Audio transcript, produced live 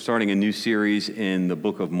Starting a new series in the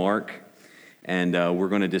book of Mark, and we're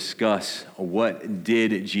going to discuss what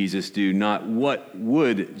did Jesus do, not what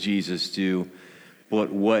would Jesus do,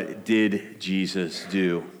 but what did Jesus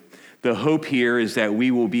do. The hope here is that we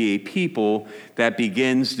will be a people that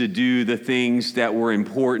begins to do the things that were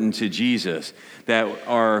important to Jesus, that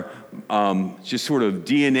are just sort of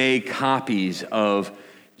DNA copies of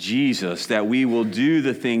Jesus, that we will do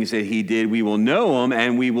the things that he did. We will know them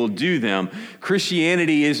and we will do them.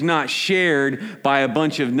 Christianity is not shared by a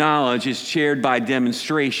bunch of knowledge, it's shared by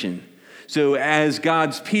demonstration. So as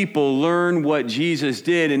God's people learn what Jesus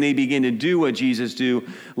did and they begin to do what Jesus do,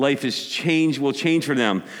 life will change for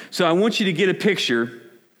them. So I want you to get a picture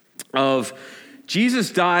of Jesus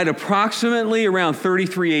died approximately around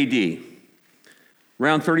 33 AD.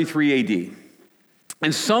 Around 33 AD.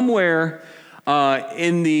 And somewhere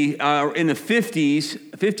in the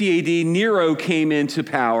 50s, 50 AD, Nero came into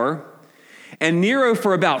power. And Nero,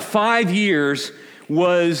 for about 5 years,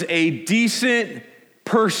 was a decent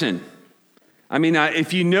person. I mean,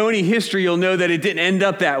 if you know any history, you'll know that it didn't end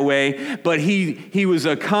up that way. But he was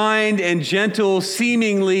a kind and gentle,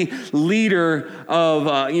 seemingly leader of,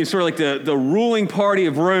 sort of like the ruling party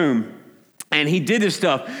of Rome. And he did this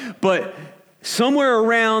stuff. But somewhere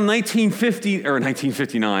around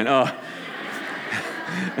 1959,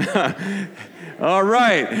 all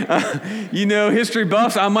right. History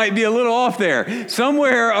buffs, I might be a little off there.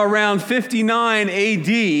 Somewhere around 59 AD,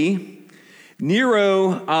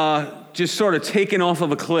 Nero just sort of taken off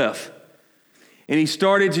of a cliff. And he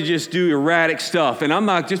started to just do erratic stuff. And I'm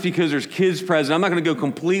not, just because there's kids present, I'm not going to go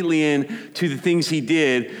completely into the things he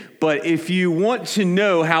did. But if you want to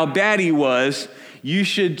know how bad he was, you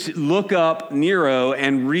should look up Nero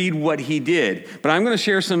and read what he did. But I'm going to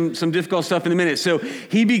share some difficult stuff in a minute. So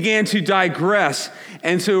he began to digress.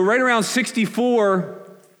 And so right around 64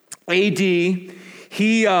 AD,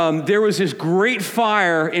 there was this great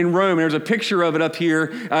fire in Rome. There's a picture of it up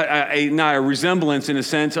here, not a resemblance in a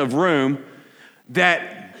sense of Rome,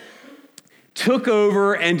 that took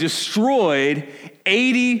over and destroyed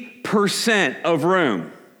 80% of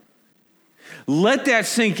Rome. Let that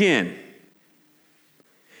sink in.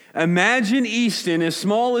 Imagine Easton, as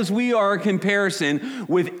small as we are in comparison,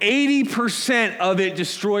 with 80% of it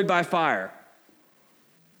destroyed by fire.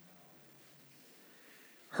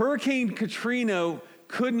 Hurricane Katrina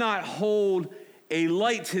could not hold a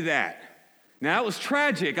light to that. Now, it was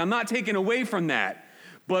tragic. I'm not taking away from that.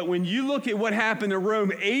 But when you look at what happened to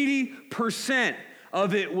Rome, 80%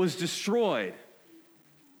 of it was destroyed.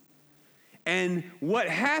 And what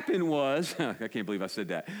happened was, I can't believe I said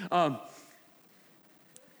that.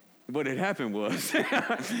 What had happened was,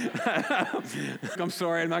 I'm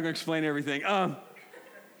sorry, I'm not going to explain everything.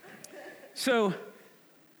 So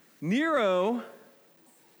Nero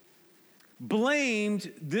blamed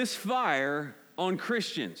this fire on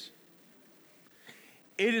Christians.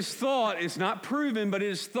 It is thought, it's not proven, but it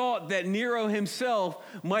is thought that Nero himself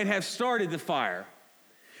might have started the fire.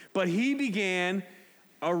 But he began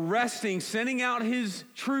sending out his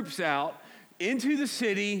troops out into the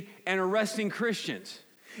city and arresting Christians.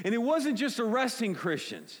 And it wasn't just arresting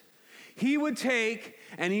Christians. He would take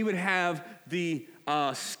and he would have the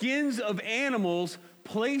skins of animals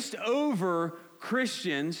placed over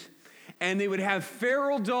Christians, and they would have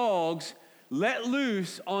feral dogs let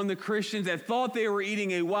loose on the Christians that thought they were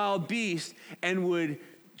eating a wild beast and would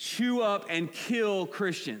chew up and kill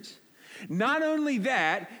Christians. Not only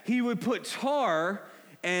that, he would put tar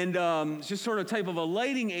and just sort of type of a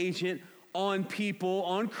lighting agent on people,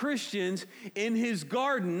 on Christians, in his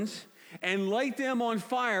gardens, and light them on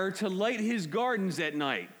fire to light his gardens at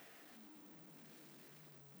night.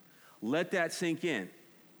 Let that sink in.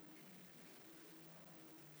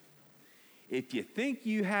 If you think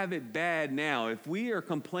you have it bad now, if we are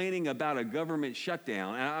complaining about a government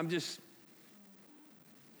shutdown, and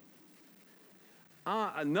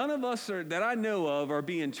none of us that I know of are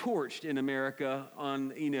being torched in America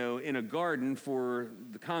in a garden for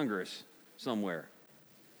the Congress somewhere,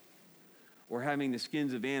 or having the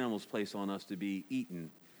skins of animals placed on us to be eaten.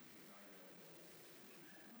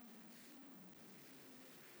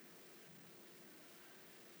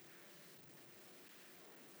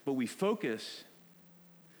 But we focus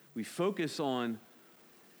on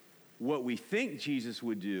what we think Jesus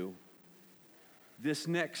would do. This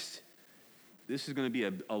is going to be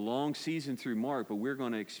a long season through Mark, but we're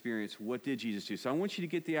going to experience what did Jesus do. So I want you to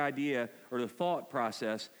get the idea or the thought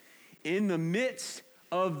process. In the midst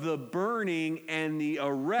of the burning and the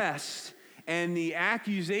arrest and the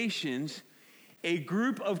accusations, a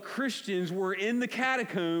group of Christians were in the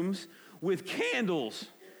catacombs with candles.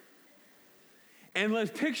 And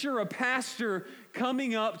let's picture a pastor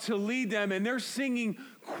coming up to lead them, and they're singing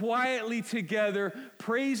quietly together,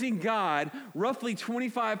 praising God, roughly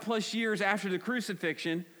 25 plus years after the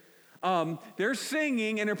crucifixion. They're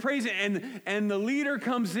singing and they're praising, and the leader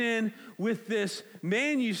comes in with this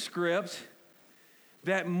manuscript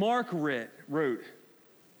that Mark wrote.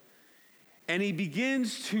 And he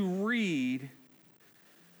begins to read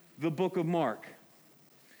the book of Mark.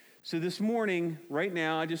 So this morning, right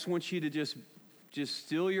now, I just want you to just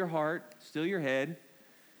still your heart, still your head.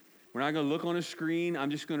 We're not going to look on a screen.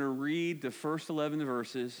 I'm just going to read the first 11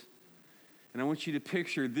 verses. And I want you to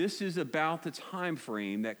picture this is about the time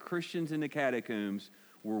frame that Christians in the catacombs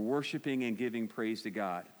were worshiping and giving praise to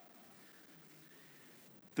God.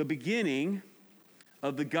 The beginning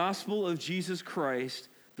of the gospel of Jesus Christ,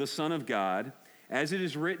 the Son of God, as it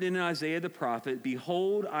is written in Isaiah the prophet,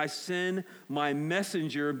 "Behold, I send my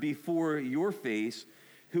messenger before your face,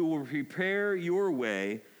 who will prepare your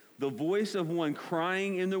way, the voice of one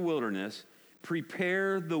crying in the wilderness,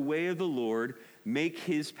 prepare the way of the Lord, make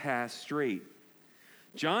his path straight."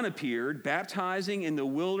 John appeared, baptizing in the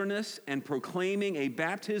wilderness and proclaiming a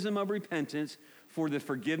baptism of repentance for the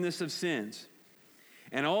forgiveness of sins.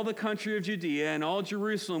 And all the country of Judea and all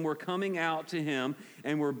Jerusalem were coming out to him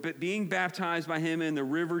and were being baptized by him in the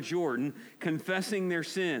river Jordan, confessing their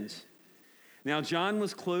sins. Now John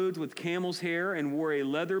was clothed with camel's hair and wore a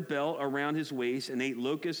leather belt around his waist and ate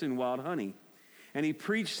locusts and wild honey. And he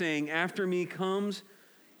preached, saying, "After me comes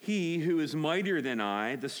he who is mightier than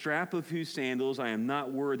I, the strap of whose sandals I am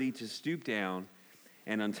not worthy to stoop down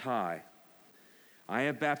and untie. I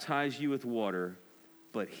have baptized you with water,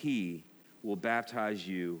 but he will baptize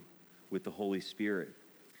you with the Holy Spirit."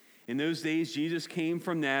 In those days, Jesus came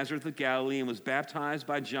from Nazareth of Galilee and was baptized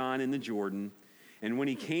by John in the Jordan. And when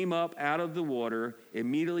he came up out of the water,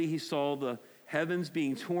 immediately he saw the heavens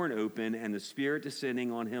being torn open and the Spirit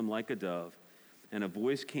descending on him like a dove. And a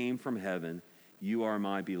voice came from heaven, "You are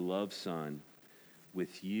my beloved Son.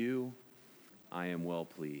 With you I am well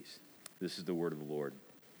pleased." This is the word of the Lord.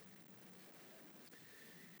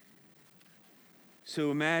 So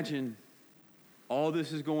imagine all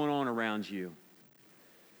this is going on around you,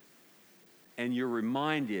 and you're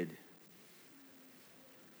reminded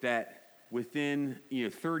that within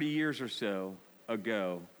 30 years or so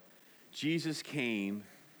ago, Jesus came,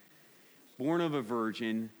 born of a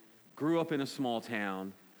virgin, grew up in a small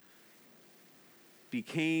town,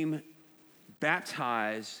 became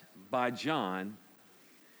baptized by John,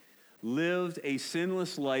 lived a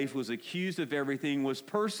sinless life, was accused of everything, was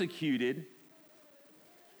persecuted,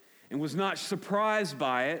 and was not surprised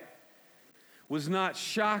by it, was not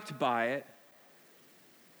shocked by it,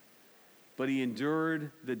 but he endured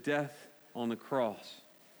the death on the cross.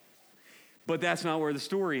 But that's not where the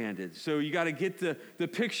story ended. So you got to get the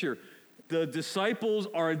picture. The disciples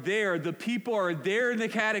are there. The people are there in the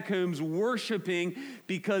catacombs worshiping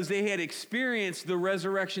because they had experienced the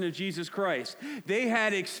resurrection of Jesus Christ. They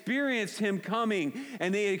had experienced him coming,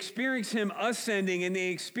 and they experienced him ascending, and they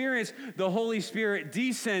experienced the Holy Spirit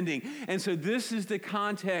descending. And so this is the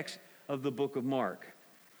context of the book of Mark.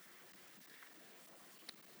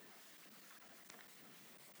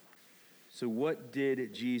 So what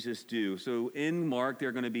did Jesus do? So in Mark, there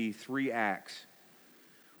are going to be 3 acts.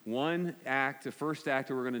 One act, the first act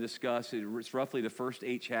that we're going to discuss, it's roughly the first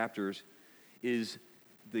 8 chapters,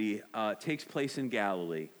 takes place in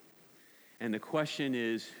Galilee. And the question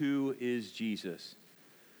is, who is Jesus?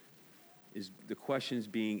 The question is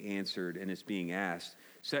being answered and it's being asked.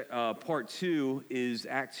 So, part 2 is,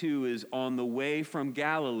 Act 2 is on the way from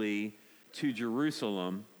Galilee to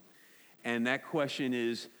Jerusalem. And that question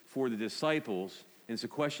is for the disciples. And it's a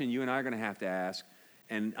question you and I are going to have to ask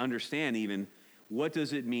and understand even, what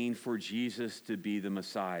does it mean for Jesus to be the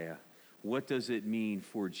Messiah? What does it mean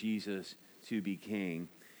for Jesus to be king?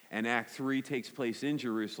 And Act 3 takes place in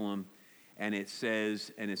Jerusalem, and it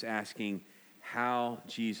says, and it's asking how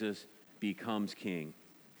Jesus becomes king.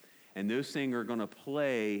 And those things are going to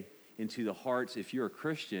play into the hearts. If you're a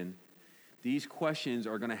Christian, these questions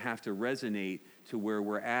are going to have to resonate to where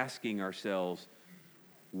we're asking ourselves,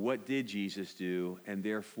 what did Jesus do? And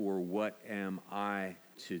therefore, what am I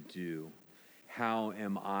to do? How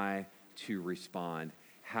am I to respond?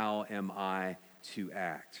 How am I to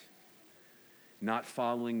act? Not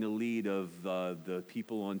following the lead of the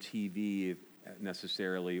people on TV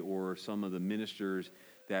necessarily, or some of the ministers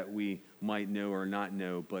that we might know or not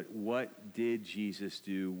know, but what did Jesus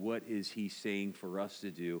do? What is he saying for us to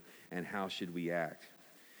do? And how should we act?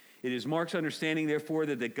 It is Mark's understanding, therefore,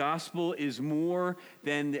 that the gospel is more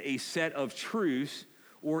than a set of truths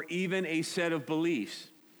or even a set of beliefs.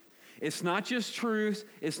 It's not just truth.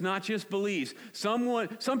 It's not just beliefs.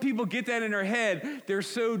 Some people get that in their head. They're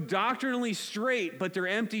so doctrinally straight, but they're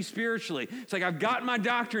empty spiritually. It's like, I've got my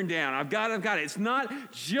doctrine down. I've got it. It's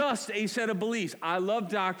not just a set of beliefs. I love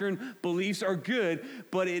doctrine. Beliefs are good,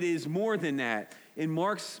 but it is more than that. In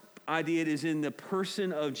Mark's idea, it is in the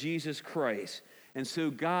person of Jesus Christ. And so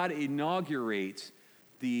God inaugurates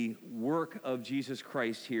the work of Jesus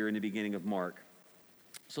Christ here in the beginning of Mark.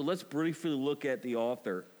 So let's briefly look at the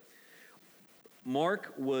author.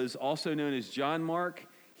 Mark was also known as John Mark.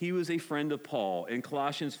 He was a friend of Paul. In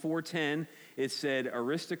Colossians 4:10, it said,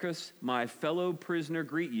 Aristarchus, my fellow prisoner,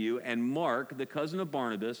 greet you, and Mark, the cousin of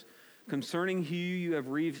Barnabas, concerning who you have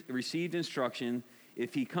received instruction.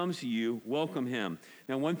 If he comes to you, welcome him.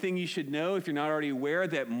 Now, one thing you should know, if you're not already aware,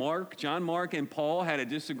 that John Mark and Paul had a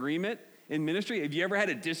disagreement in ministry. Have you ever had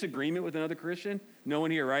a disagreement with another Christian? No one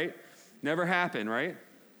here, right? Never happened, right?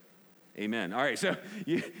 Amen. All right, so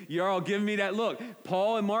you're all giving me that look.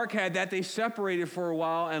 Paul and Mark had that. They separated for a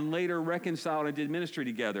while and later reconciled and did ministry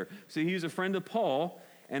together. So he was a friend of Paul,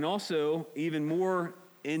 and also even more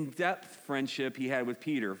in-depth friendship he had with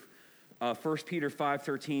Peter. 1 Peter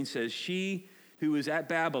 5:13 says, she who is at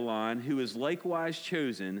Babylon, who is likewise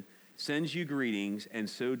chosen, sends you greetings, and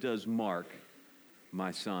so does Mark,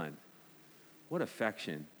 my son. What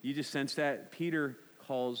affection. You just sense that? Peter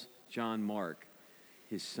calls John Mark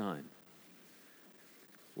his son.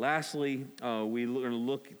 Lastly, we're going to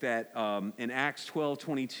look at in Acts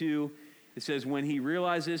 12:22, it says, when he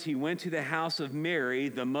realized this, he went to the house of Mary,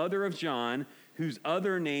 the mother of John, whose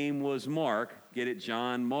other name was Mark. Get it?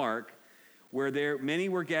 John Mark. Where many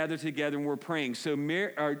were gathered together and were praying. So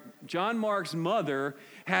John Mark's mother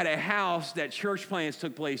had a house that church plants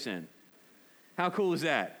took place in. How cool is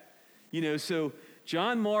that? So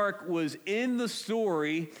John Mark was in the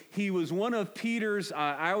story. He was one of Peter's,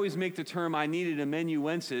 I always make the term, I needed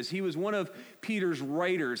amanuensis. He was one of Peter's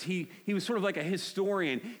writers. He was sort of like a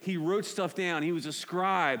historian. He wrote stuff down. He was a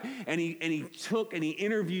scribe, and he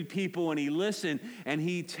interviewed people, and he listened, and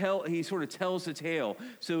he sort of tells the tale.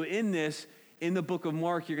 So in the book of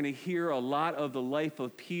Mark, you're going to hear a lot of the life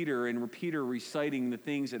of Peter and Peter reciting the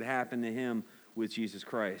things that happened to him with Jesus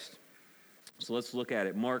Christ. So let's look at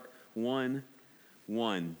it. Mark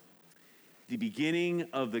 1:1. The beginning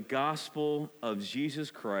of the gospel of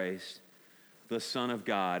Jesus Christ, the Son of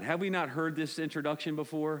God. Have we not heard this introduction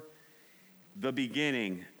before? The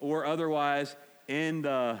beginning, or otherwise, in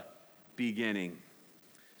the beginning.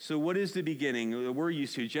 So what is the beginning? We're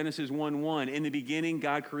used to Genesis 1:1. In the beginning,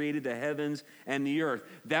 God created the heavens and the earth.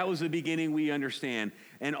 That was the beginning we understand.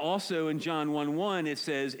 And also in John 1:1, it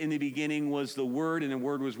says, in the beginning was the Word, and the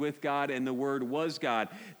Word was with God, and the Word was God.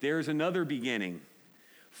 There's another beginning.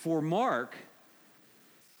 For Mark,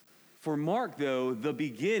 though, the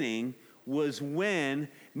beginning was when,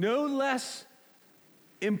 no less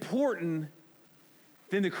important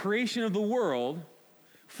than the creation of the world,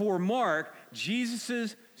 for Mark,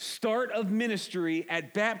 Jesus' start of ministry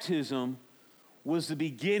at baptism was the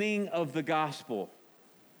beginning of the gospel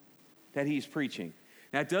that he's preaching.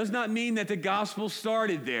 That does not mean that the gospel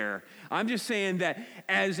started there. I'm just saying that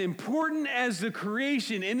as important as the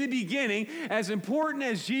creation in the beginning, as important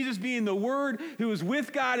as Jesus being the Word who was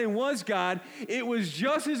with God and was God, it was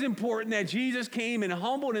just as important that Jesus came and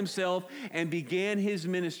humbled himself and began his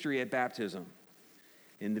ministry at baptism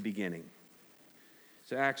in the beginning.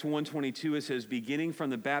 So Acts 1:22, it says, beginning from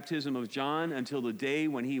the baptism of John until the day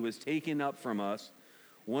when he was taken up from us,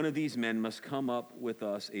 one of these men must come up with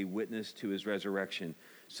us a witness to his resurrection.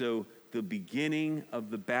 So the beginning of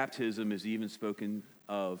the baptism is even spoken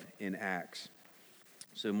of in Acts.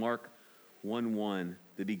 So Mark 1:1,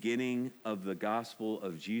 the beginning of the gospel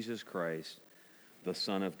of Jesus Christ, the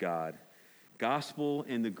Son of God. Gospel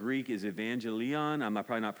in the Greek is evangelion. I'm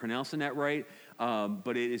probably not pronouncing that right,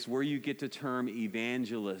 but it is where you get the term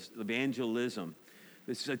evangelism.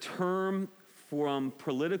 This is a term from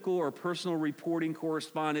political or personal reporting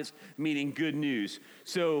correspondence, meaning good news.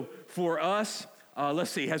 So for us,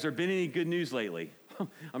 let's see, has there been any good news lately?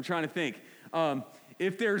 I'm trying to think.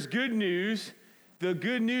 If there's good news, the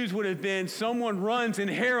good news would have been someone runs and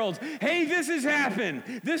heralds, hey, this has happened.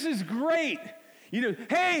 This is great.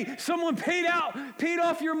 Hey, someone paid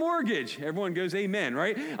off your mortgage. Everyone goes, amen,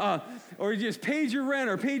 right? Or just paid your rent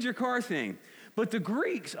or paid your car thing. But the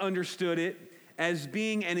Greeks understood it as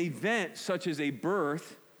being an event such as a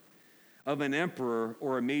birth of an emperor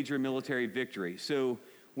or a major military victory. So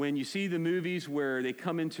when you see the movies where they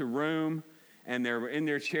come into Rome and they're in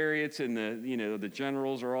their chariots and the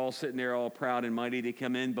generals are all sitting there all proud and mighty, they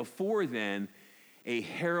come in. Before then, a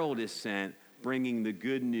herald is sent bringing the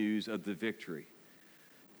good news of the victory.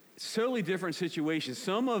 It's totally different situation.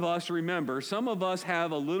 Some of us remember, some of us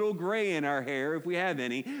have a little gray in our hair, if we have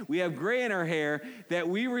any. We have gray in our hair that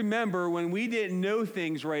we remember when we didn't know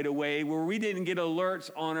things right away, where we didn't get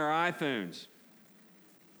alerts on our iPhones.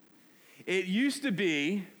 It used to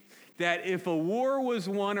be that if a war was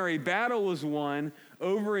won or a battle was won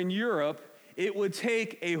over in Europe, it would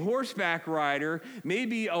take a horseback rider,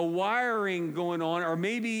 maybe a wiring going on, or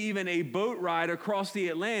maybe even a boat ride across the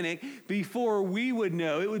Atlantic before we would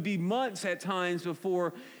know. It would be months at times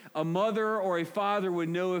before a mother or a father would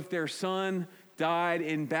know if their son died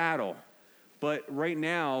in battle. But right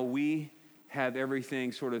now, we have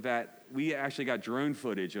everything sort of we actually got drone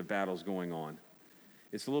footage of battles going on.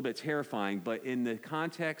 It's a little bit terrifying, but in the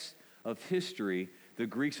context of history, the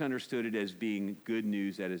Greeks understood it as being good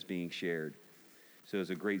news that is being shared. So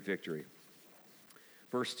it's a great victory.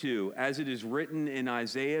 Verse 2, as it is written in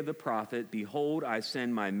Isaiah the prophet, behold, I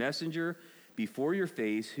send my messenger before your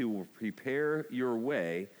face who will prepare your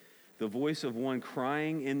way, the voice of one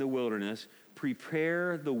crying in the wilderness,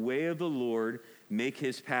 prepare the way of the Lord, make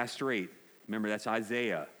his path straight. Remember, that's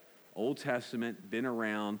Isaiah, Old Testament, been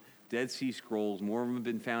around, Dead Sea Scrolls, more of them have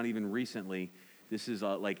been found even recently. This is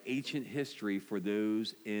like ancient history for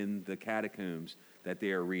those in the catacombs that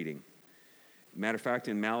they are reading. Matter of fact,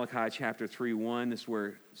 in Malachi chapter 3:1, this is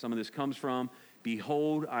where some of this comes from.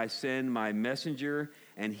 Behold, I send my messenger,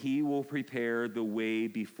 and he will prepare the way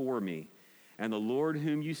before me. And the Lord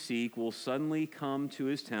whom you seek will suddenly come to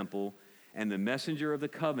his temple, and the messenger of the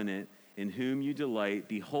covenant in whom you delight,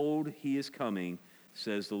 behold, he is coming,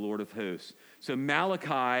 says the Lord of hosts. So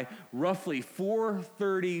Malachi, roughly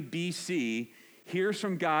 430 BC, hears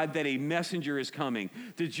from God that a messenger is coming.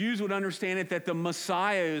 The Jews would understand it that the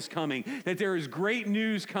Messiah is coming, that there is great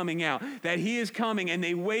news coming out, that he is coming, and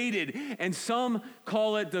they waited. And some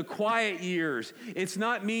call it the quiet years. It's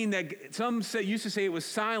not mean that used to say it was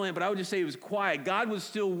silent, but I would just say it was quiet. God was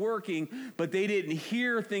still working, but they didn't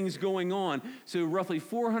hear things going on. So roughly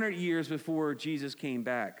 400 years before Jesus came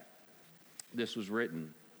back, this was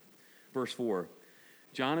written. Verse 4,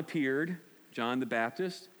 John appeared, John the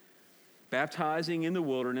Baptist, baptizing in the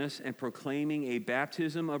wilderness and proclaiming a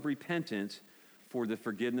baptism of repentance for the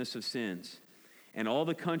forgiveness of sins. And all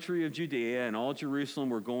the country of Judea and all Jerusalem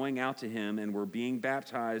were going out to him and were being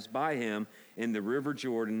baptized by him in the river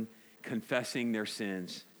Jordan, confessing their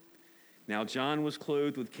sins. Now John was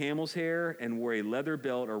clothed with camel's hair and wore a leather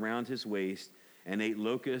belt around his waist and ate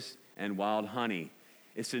locusts and wild honey.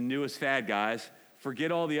 It's the newest fad, guys. Forget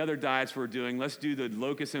all the other diets we're doing. Let's do the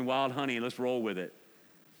locusts and wild honey and let's roll with it.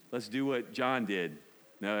 Let's do what John did.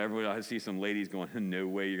 No, everybody, I see some ladies going, no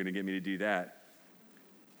way you're going to get me to do that.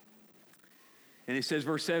 And it says,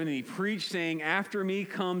 verse 7, he preached, saying, after me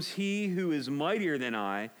comes he who is mightier than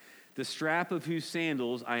I, the strap of whose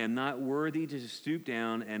sandals I am not worthy to stoop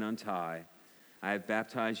down and untie. I have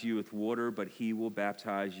baptized you with water, but he will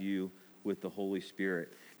baptize you with the Holy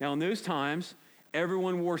Spirit. Now, in those times,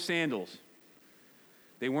 everyone wore sandals.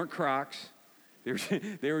 They weren't Crocs.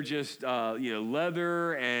 They were just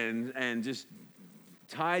leather and just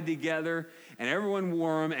tied together, and everyone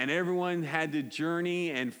wore them, and everyone had to journey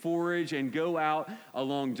and forage and go out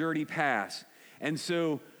along dirty paths. And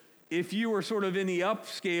so if you were sort of in the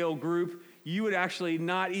upscale group, you would actually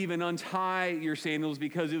not even untie your sandals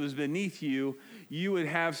because it was beneath you. You would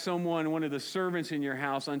have one of the servants in your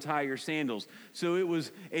house, untie your sandals. So it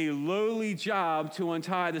was a lowly job to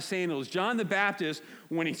untie the sandals. John the Baptist,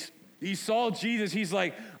 when he saw Jesus, he's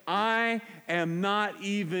like, I am not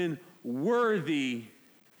even worthy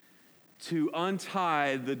to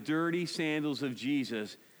untie the dirty sandals of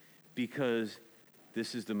Jesus because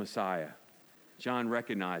this is the Messiah. John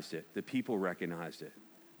recognized it. The people recognized it.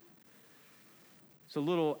 So a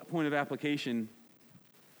little point of application.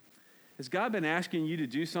 Has God been asking you to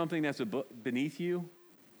do something that's beneath you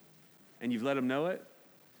and you've let him know it?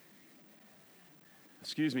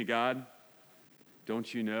 Excuse me, God,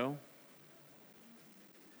 don't you know?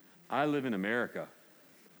 I live in America,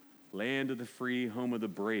 land of the free, home of the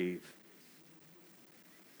brave.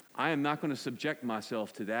 I am not going to subject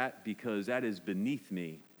myself to that because that is beneath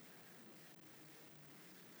me.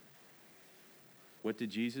 What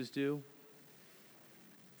did Jesus do?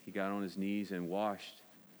 He got on his knees and washed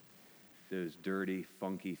those dirty,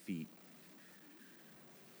 funky feet.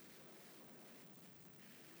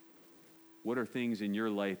 What are things in your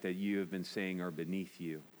life that you have been saying are beneath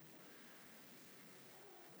you?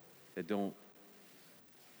 That don't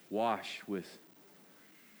wash with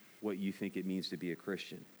what you think it means to be a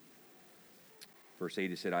Christian. Verse 8,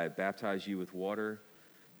 it said, I have baptized you with water,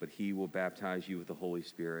 but he will baptize you with the Holy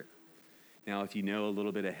Spirit. Now, if you know a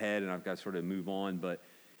little bit ahead, and I've got to sort of move on, but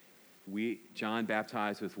John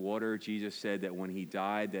baptized with water. Jesus said that when he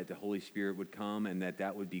died, that the Holy Spirit would come and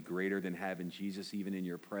that would be greater than having Jesus even in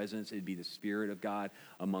your presence. It'd be the Spirit of God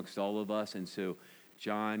amongst all of us. And so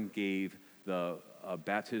John gave the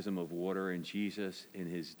baptism of water in Jesus in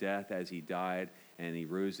his death as he died, and he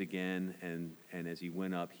rose again. And as he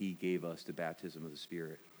went up, he gave us the baptism of the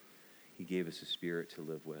Spirit. He gave us a Spirit to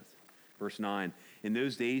live with. Verse 9, in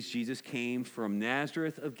those days, Jesus came from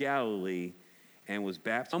Nazareth of Galilee and was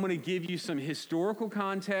baptized. I'm going to give you some historical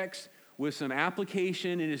context with some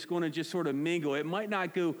application, and it's going to just sort of mingle. It might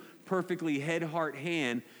not go perfectly head, heart,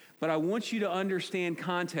 hand, but I want you to understand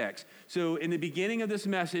context. So in the beginning of this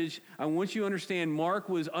message, I want you to understand Mark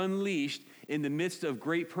was unleashed in the midst of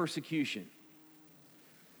great persecution.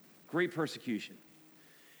 Great persecution.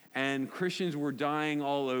 And Christians were dying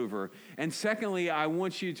all over. And secondly, I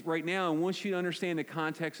want you to understand the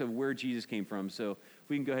context of where Jesus came from. So if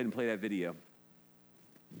we can go ahead and play that video.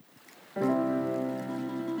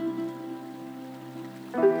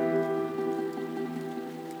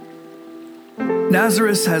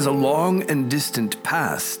 Nazareth has a long and distant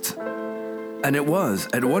past, and it was,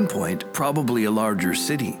 at one point, probably a larger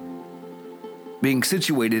city. Being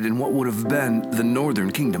situated in what would have been the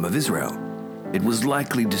northern kingdom of Israel, it was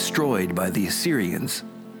likely destroyed by the Assyrians,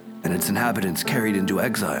 and its inhabitants carried into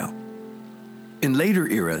exile. In later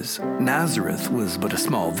eras, Nazareth was but a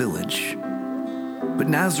small village. But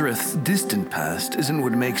Nazareth's distant past isn't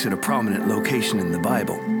what makes it a prominent location in the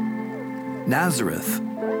Bible. Nazareth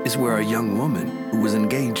is where a young woman who was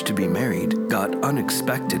engaged to be married got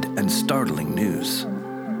unexpected and startling news.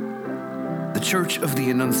 The Church of the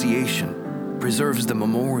Annunciation preserves the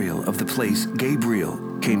memorial of the place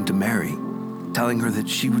Gabriel came to Mary, telling her that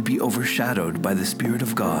she would be overshadowed by the Spirit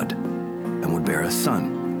of God and would bear a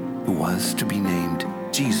son who was to be named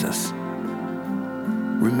Jesus.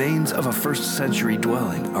 Remains of a first-century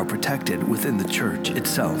dwelling are protected within the church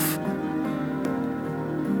itself.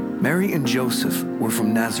 Mary and Joseph were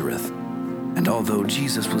from Nazareth, and although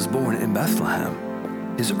Jesus was born in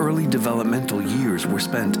Bethlehem, his early developmental years were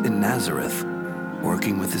spent in Nazareth,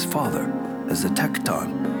 working with his father as a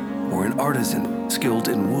tekton, or an artisan skilled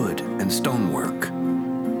in wood and stonework.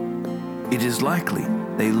 It is likely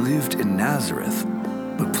they lived in Nazareth,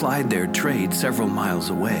 but plied their trade several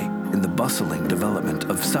miles away in the bustling development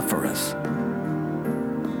of Sepphoris.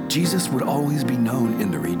 Jesus would always be known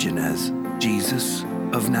in the region as Jesus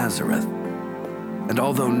of Nazareth. And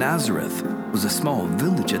although Nazareth was a small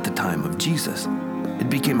village at the time of Jesus, it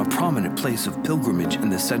became a prominent place of pilgrimage in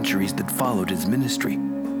the centuries that followed his ministry,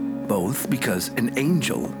 both because an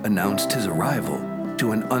angel announced his arrival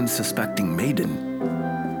to an unsuspecting maiden,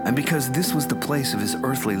 and because this was the place of his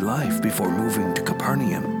earthly life before moving to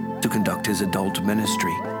Capernaum to conduct his adult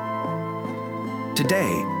ministry.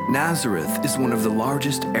 Today, Nazareth is one of the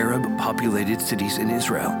largest Arab-populated cities in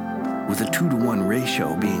Israel, with a 2-to-1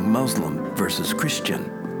 ratio being Muslim versus Christian.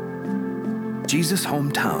 Jesus'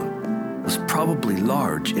 hometown was probably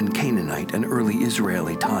large in Canaanite and early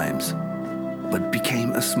Israeli times, but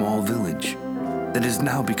became a small village that has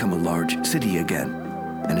now become a large city again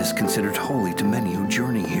and is considered holy to many who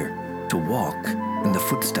journey here to walk in the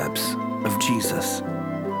footsteps of Jesus.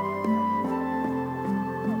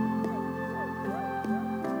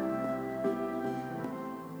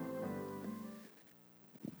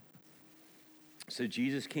 So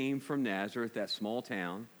Jesus came from Nazareth, that small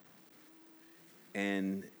town,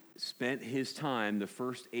 and spent his time, the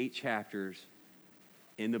first 8 chapters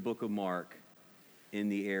in the book of Mark, in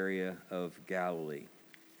the area of Galilee.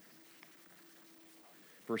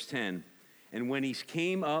 Verse 10, and when he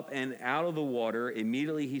came up and out of the water,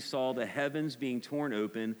 immediately he saw the heavens being torn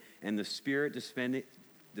open and the Spirit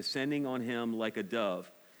descending on him like a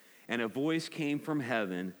dove. And a voice came from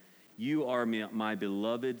heaven, "You are my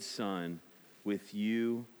beloved Son. With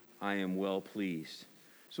you I am well pleased."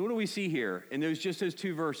 So what do we see here in those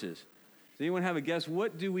 2 verses? Does anyone have a guess?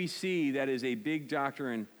 What do we see that is a big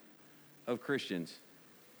doctrine of Christians?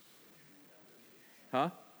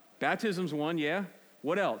 Baptism's one, yeah.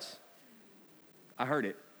 What else? I heard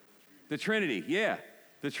it. The Trinity, yeah.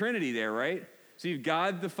 The Trinity there, right? So you've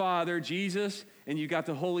God the Father, Jesus, and you've got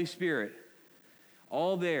the Holy Spirit.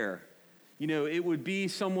 All there. You know, it would be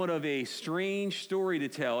somewhat of a strange story to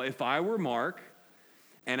tell if I were Mark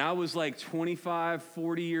and I was like 25,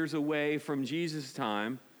 40 years away from Jesus'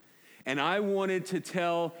 time, and I wanted to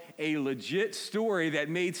tell a legit story that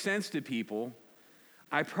made sense to people.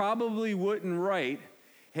 I probably wouldn't write,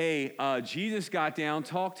 hey, Jesus got down,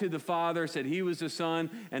 talked to the Father, said he was the Son,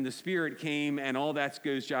 and the Spirit came, and all that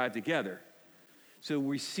goes jive together. So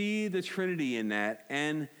we see the Trinity in that,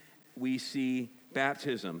 and we see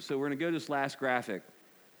baptism. So we're going to go to this last graphic.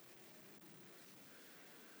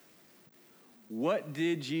 What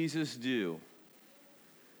did Jesus do?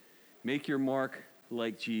 Make your mark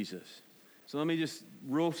like Jesus. So let me just,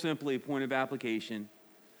 real simply, point of application.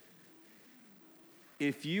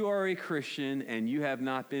 If you are a Christian and you have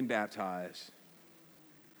not been baptized,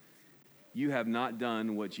 you have not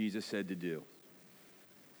done what Jesus said to do.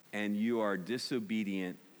 And you are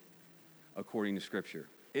disobedient according to Scripture.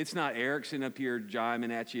 It's not Eric sitting up here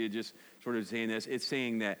jiving at you, just sort of saying this. It's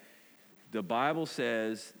saying that the Bible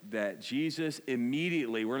says that Jesus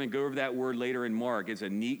immediately, we're going to go over that word later in Mark. It's a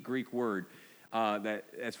neat Greek word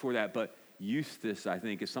that's for that. But eustis, I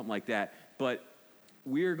think, is something like that. But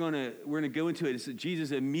we're going to go into it. It's that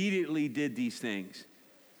Jesus immediately did these things.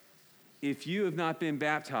 If you have not been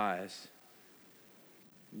baptized,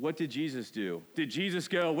 what did Jesus do? Did Jesus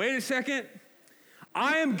go, wait a second,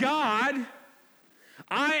 I am God,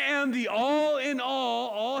 I am the all in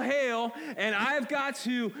all hail, and I've got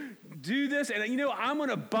to do this, and I'm going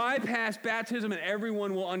to bypass baptism and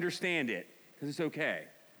everyone will understand it because it's okay.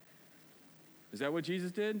 Is that what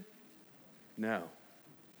Jesus did? No.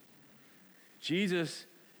 Jesus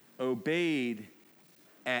obeyed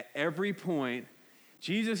at every point.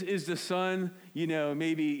 Jesus is the son,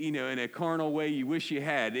 maybe, in a carnal way you wish you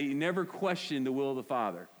had. He never questioned the will of the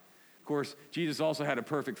Father. Of course, Jesus also had a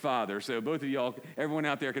perfect Father, so both of y'all, everyone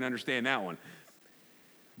out there can understand that one.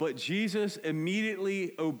 But Jesus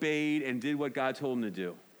immediately obeyed and did what God told him to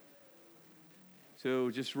do. So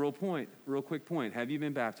just real quick point. Have you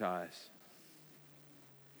been baptized?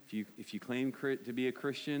 If you claim to be a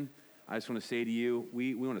Christian, I just want to say to you,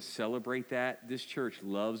 we want to celebrate that. This church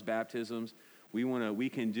loves baptisms. We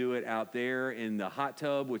can do it out there in the hot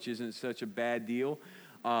tub, which isn't such a bad deal,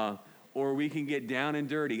 or we can get down and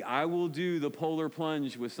dirty. I will do the polar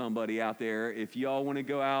plunge with somebody out there. If y'all want to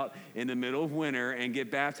go out in the middle of winter and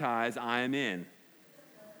get baptized, I am in.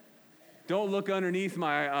 Don't look underneath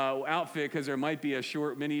my outfit because there might be a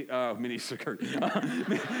short mini skirt.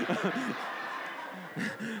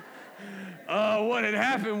 What had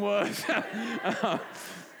happened was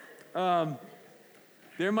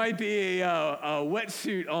there might be a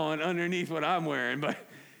wetsuit on underneath what I'm wearing, but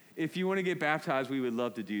if you want to get baptized, we would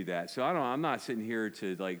love to do that. So I'm not sitting here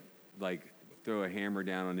to like throw a hammer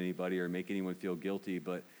down on anybody or make anyone feel guilty,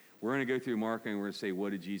 but we're going to go through Mark and we're going to say,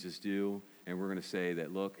 what did Jesus do? And we're going to say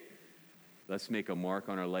that, look, let's make a mark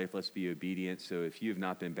on our life. Let's be obedient. So if you have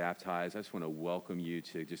not been baptized, I just want to welcome you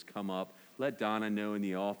to just come up. Let Donna know in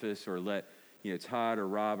the office, or let Todd or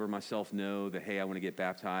Rob or myself know that, hey, I want to get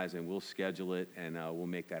baptized, and we'll schedule it, and we'll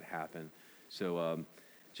make that happen. So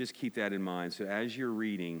just keep that in mind. So as you're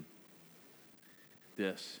reading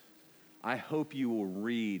this, I hope you will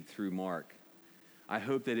read through Mark. I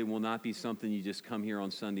hope that it will not be something you just come here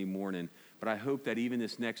on Sunday morning, but I hope that even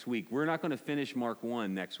this next week, we're not going to finish Mark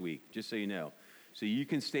 1 next week, just so you know. So you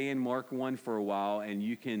can stay in Mark 1 for a while, and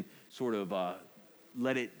you can sort of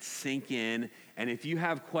let it sink in. And if you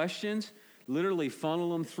have questions, literally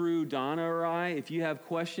funnel them through Donna or I. If you have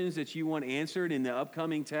questions that you want answered in the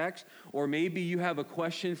upcoming text, or maybe you have a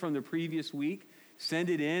question from the previous week, send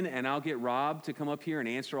it in, and I'll get Rob to come up here and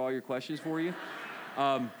answer all your questions for you.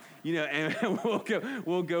 And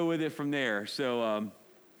we'll go with it from there. So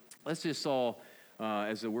let's just all,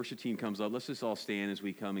 as the worship team comes up, let's just all stand as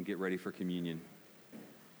we come and get ready for communion.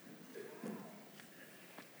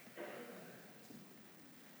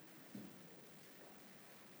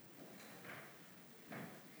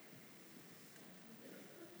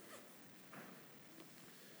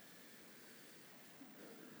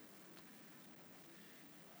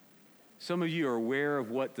 Some of you are aware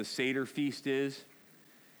of what the Seder feast is,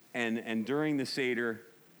 and during the Seder,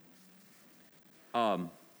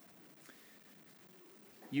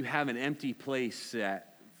 you have an empty place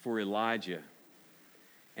set for Elijah,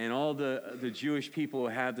 and all the Jewish people who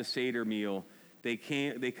have the Seder meal, they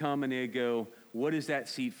come and they go, what is that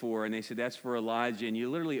seat for? And they said, that's for Elijah. And you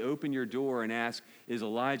literally open your door and ask, is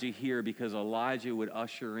Elijah here? Because Elijah would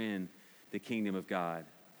usher in the kingdom of God.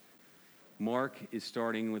 Mark is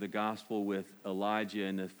starting with a gospel with Elijah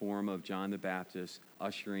in the form of John the Baptist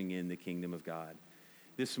ushering in the kingdom of God.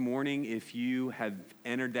 This morning, if you have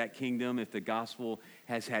entered that kingdom, if the gospel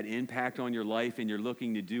has had impact on your life and you're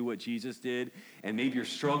looking to do what Jesus did, and maybe you're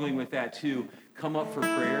struggling with that too, come up for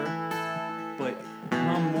prayer, but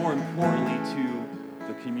come more importantly to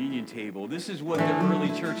the communion table. This is what the early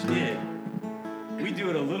church did. We do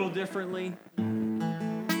it a little differently,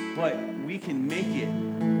 but we can make it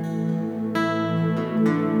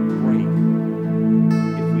right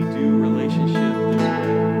if we do relationship this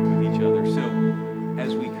way with each other. So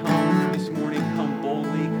as we come this morning, come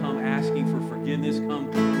boldly, come asking for forgiveness, come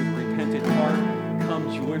with a repentant heart, come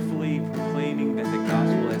joyfully proclaiming that the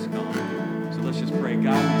gospel has come. So Let's just pray.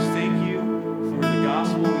 God, we just thank you for the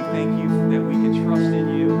gospel. We thank you that we can trust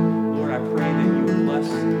in you. Lord, I pray that you would bless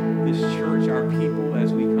this church, our people,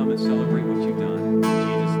 as we come and celebrate what you've